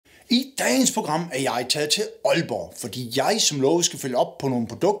I dagens program er jeg taget til Aalborg, fordi jeg som lovet skal følge op på nogle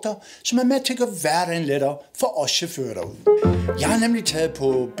produkter, som er med til at gøre hverdagen lettere for os chauffører derude. Jeg har nemlig taget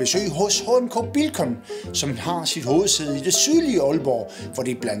på besøg hos HMK BILCON, som har sit hovedsæde i det sydlige Aalborg, hvor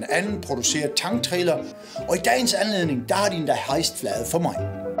de blandt andet producerer tanktrailer, og i dagens anledning, der har de endda hejst flaget for mig.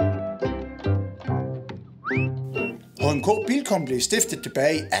 HMK BILCON blev stiftet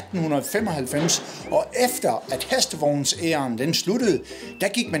tilbage i 1895, og efter at hestevognsæren den sluttede, der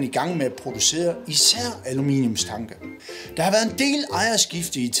gik man i gang med at producere især aluminiumstanke. Der har været en del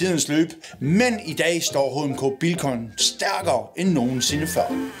ejerskifte i tidens løb, men i dag står HMK BILCON stærkere end nogensinde før.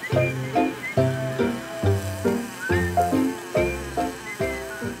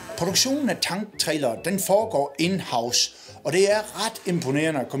 Produktionen af tanktrailere, den foregår in-house, og det er ret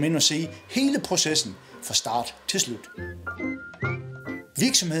imponerende at komme ind og se hele processen fra start til slut.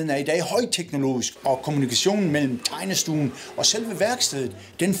 Virksomheden er i dag højteknologisk, og kommunikationen mellem tegnestuen og selve værkstedet,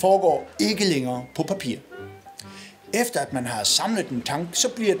 den foregår ikke længere på papir. Efter at man har samlet en tank, så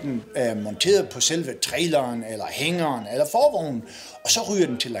bliver den monteret på selve traileren, eller hængeren, eller forvognen, og så ryger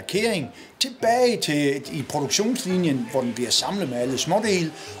den til lakering, tilbage i produktionslinjen, hvor den bliver samlet med alle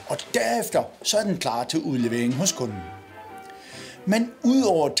smådele, og derefter så er den klar til udlevering hos kunden. Men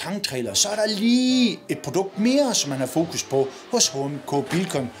udover tanktrailer, så er der lige et produkt mere, som man har fokus på hos HMK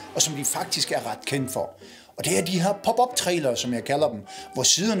BILCON, og som de faktisk er ret kendt for. Og det er de her pop-up trailere, som jeg kalder dem, hvor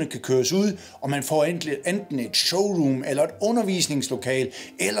siderne kan køres ud, og man får enten et showroom eller et undervisningslokal,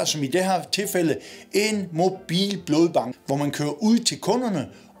 eller som i det her tilfælde, en mobil blodbank, hvor man kører ud til kunderne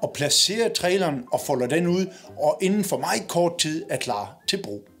og placerer traileren og folder den ud, og inden for meget kort tid er klar til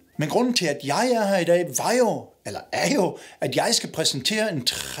brug. Men grunden til, at jeg er her i dag, er jo, at jeg skal præsentere en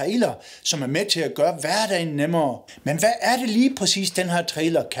trailer, som er med til at gøre hverdagen nemmere. Men hvad er det lige præcis, den her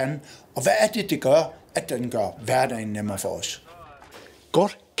trailer kan? Og hvad er det gør, at den gør hverdagen nemmere for os?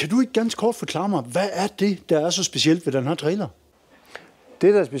 Godt. Kan du ikke ganske kort forklare mig, hvad er det, der er så specielt ved den her trailer?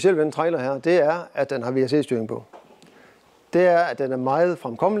 Det, der er specielt ved den trailer her, det er, at den har VRC-styring på. Det er, at den er meget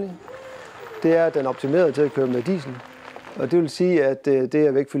fremkommelig. Det er, at den er optimeret til at køre med diesel. Og det vil sige, at det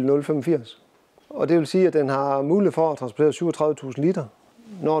er vægtfylde 0,85. Og det vil sige, at den har mulighed for at transportere 37.000 liter,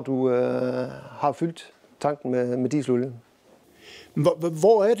 når du har fyldt tanken med dieselolie.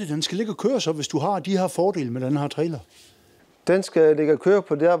 Hvor er det, den skal ligge og køre så, hvis du har de her fordele med den her trailer? Den skal ligge og køre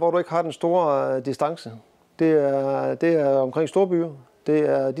på der, hvor du ikke har den store distance. Det er omkring storbyer. Det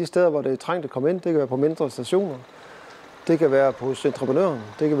er de steder, hvor det er trængt at komme ind. Det kan være på mindre stationer. Det kan være hos entreprenøren.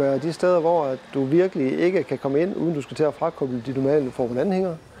 Det kan være de steder, hvor du virkelig ikke kan komme ind, uden du skal til at frakoble de normale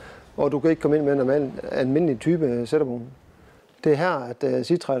formandanhænger. Og du kan ikke komme ind med en almindelig type sættervogn. Det er her, at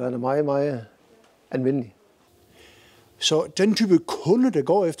sidtraileren er meget, meget anvendelig. Så den type kunde, der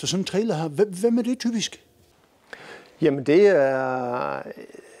går efter sådan en trailer her, hvem er det typisk? Jamen det er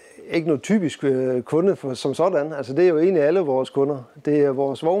ikke noget typisk kunde som sådan. Altså det er jo egentlig alle vores kunder. Det er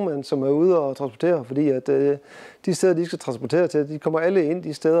vores vognmænd, som er ude og transportere, fordi at de steder, de skal transportere til, de kommer alle ind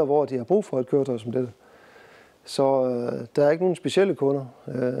de steder, hvor de har brug for et køretøj som dette. Så der er ikke nogen specielle kunder.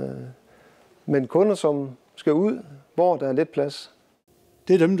 Men kunder, som skal ud, hvor der er lidt plads.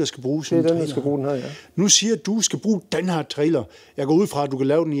 Det er dem, der skal bruge sådan en trailer. Det er dem, der skal bruge den her, ja. Nu siger at du skal bruge den her trailer. Jeg går ud fra, at du kan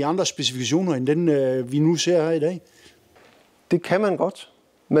lave den i andre specifikationer, end den, vi nu ser her i dag. Det kan man godt,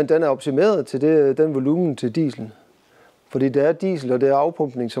 men den er optimeret til den volumen til diesel. Fordi det er diesel, og det er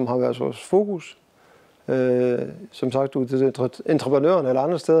afpumpning, som har været vores fokus. Som sagt, du til entreprenøren eller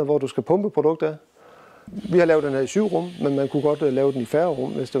andre steder, hvor du skal pumpe produkter. Vi har lavet den her i 7 rum, men man kunne godt lave den i færre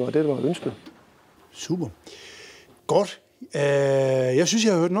rum, hvis det var det, der var ønsket. Super. Godt. Jeg synes,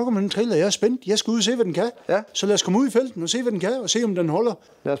 jeg har hørt nok om den trailer. Jeg er spændt. Jeg skal ud og se, hvad den kan. Ja. Så lad os komme ud i felten og se, hvad den kan, og se, om den holder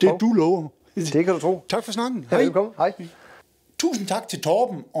det, du lover. Det kan du tro. Tak for snakken. Ja, velkommen. Hej. Tusind tak til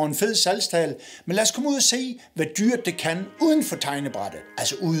Torben og en fed salgstale. Men lad os komme ud og se, hvad dyrt det kan uden for tegnebrættet.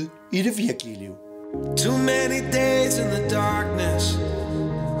 Altså ude i det virkelige liv. Too many days in the darkness.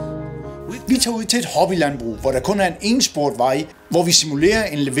 Vi tager ud til et hobbylandbrug, hvor der kun er en ensporet vej, hvor vi simulerer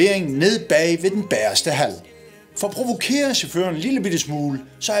en levering ned bag ved den bagerste hal. For at provokere chaufføren en lille bitte smule,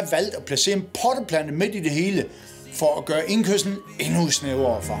 så har jeg valgt at placere en potteplante midt i det hele, for at gøre indkørslen endnu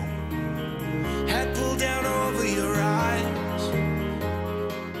snævrere for ham.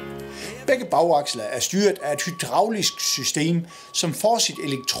 Begge bagaksler er styret af et hydraulisk system, som får sit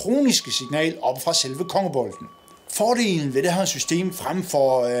elektroniske signal op fra selve kongebolten. Fordelen ved det her system frem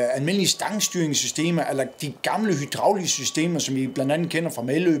for almindelige stangstyringssystemer eller de gamle hydrauliske systemer, som vi blandt andet kender fra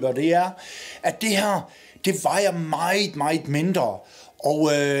medløbere, det er, at det her det vejer meget, meget mindre.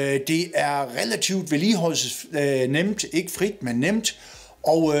 Og det er relativt vedligeholdelsesnemt, ikke frit, men nemt.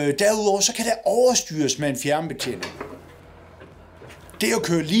 Og derudover så kan det overstyres med en fjernbetjening. Det at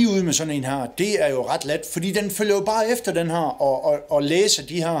køre lige ud med sådan en her, det er jo ret let, fordi den følger jo bare efter den her og læser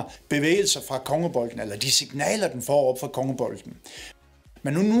de her bevægelser fra kongebolden, eller de signaler, den får op fra kongebolden.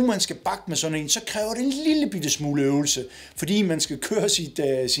 Men nu man skal bakke med sådan en, så kræver det en lille bitte smule øvelse, fordi man skal køre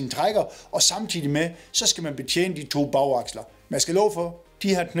sin trækker, og samtidig med, så skal man betjene de 2 bagaksler. Men jeg skal love for,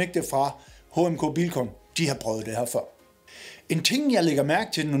 de her knægte fra HMK BILCON, de har prøvet det her før. En ting, jeg lægger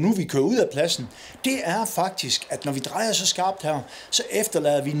mærke til, når nu vi kører ud af pladsen, det er faktisk, at når vi drejer så skarpt her, så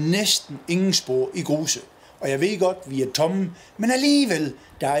efterlader vi næsten ingen spor i gruset. Og jeg ved godt, vi er tomme, men alligevel,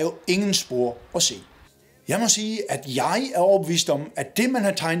 der er jo ingen spor at se. Jeg må sige, at jeg er overbevist om, at det, man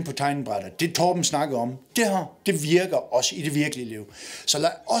har tegnet på tegnebrættet, det Torben snakker om, det virker også i det virkelige liv. Så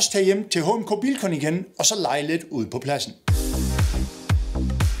lad os tage hjem til HMK BILCON igen, og så lege lidt ud på pladsen.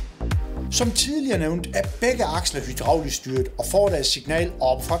 Som tidligere nævnt er begge aksler hydraulisk styret og får deres signal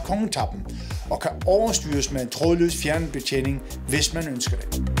op fra kongetappen og kan overstyres med en trådløs fjernbetjening, hvis man ønsker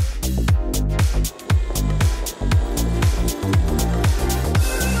det.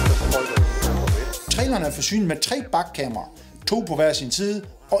 Trailerne er forsynet med 3 bakkameraer, 2 på hver sin side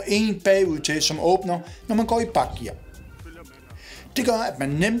og 1 bagud til, som åbner, når man går i bakgear. Det gør, at man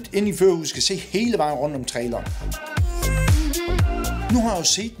nemt ind i førerhuset kan se hele vejen rundt om traileren. Nu har jeg jo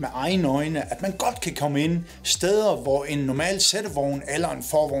set med egne øjne, at man godt kan komme ind steder, hvor en normal sættevogn eller en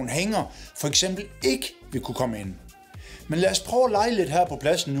forvogn hænger, for eksempel ikke vil kunne komme ind. Men lad os prøve at lege lidt her på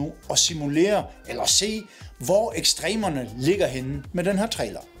pladsen nu og simulere eller se, hvor ekstremerne ligger henne med den her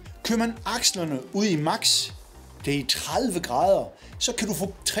trailer. Kører man akslerne ud i max, det er i 30 grader, så kan du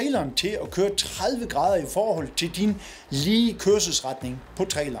få traileren til at køre 30 grader i forhold til din lige kørselsretning på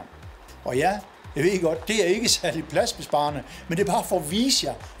traileren. Og ja, jeg ved godt, det er ikke særlig pladsbesparende, men det er bare for at vise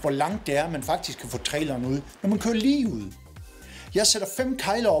jer, hvor langt det er, man faktisk kan få traileren ud, når man kører lige ud. Jeg sætter 5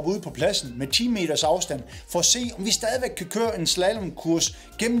 kejler op ude på pladsen med 10 meters afstand, for at se, om vi stadigvæk kan køre en slalomkurs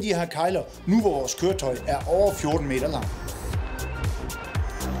gennem de her kejler, nu hvor vores køretøj er over 14 meter lang.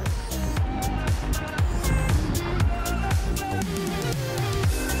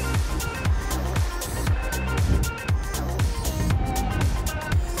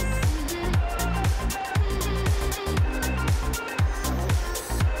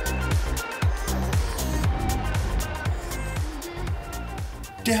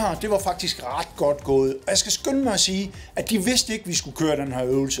 Det var faktisk ret godt gået, og jeg skal skynde mig at sige, at de vidste ikke, at vi skulle køre den her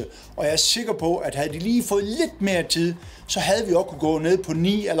øvelse, og jeg er sikker på, at havde de lige fået lidt mere tid, så havde vi også kunne gå ned på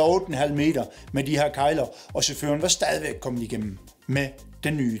 9 eller 8,5 meter med de her kejler, og chaufføren var stadigvæk kommet igennem med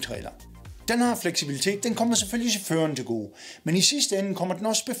den nye trailer. Den her fleksibilitet, den kommer selvfølgelig chaufføren til gode, men i sidste ende kommer den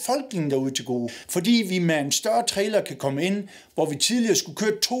også befolkningen derude til gode, fordi vi med en større trailer kan komme ind, hvor vi tidligere skulle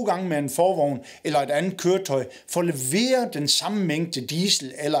køre 2 gange med en forvogn eller et andet køretøj, for at levere den samme mængde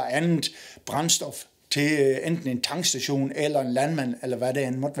diesel eller andet brændstof til enten en tankstation eller en landmand eller hvad det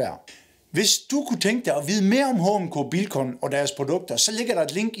end måtte være. Hvis du kunne tænke dig at vide mere om HMK BILCON og deres produkter, så ligger der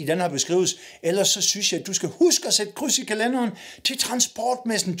et link i den her beskrivelse. Ellers så synes jeg, at du skal huske at sætte kryds i kalenderen til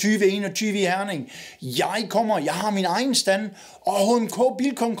transportmessen 2021 i Herning. Jeg har min egen stand, og HMK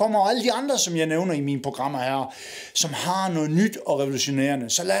BILCON kommer, og alle de andre, som jeg nævner i mine programmer her, som har noget nyt og revolutionerende.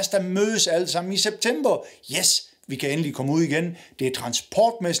 Så lad os da mødes alle sammen i september. Yes! Vi kan endelig komme ud igen. Det er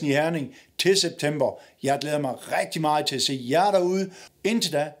transportmessen i Herning til september. Jeg glæder mig rigtig meget til at se jer derude.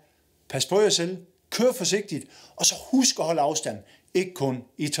 Indtil da, pas på jer selv, kør forsigtigt, og så husk at holde afstand, ikke kun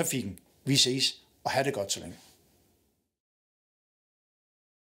i trafikken. Vi ses, og have det godt så længe.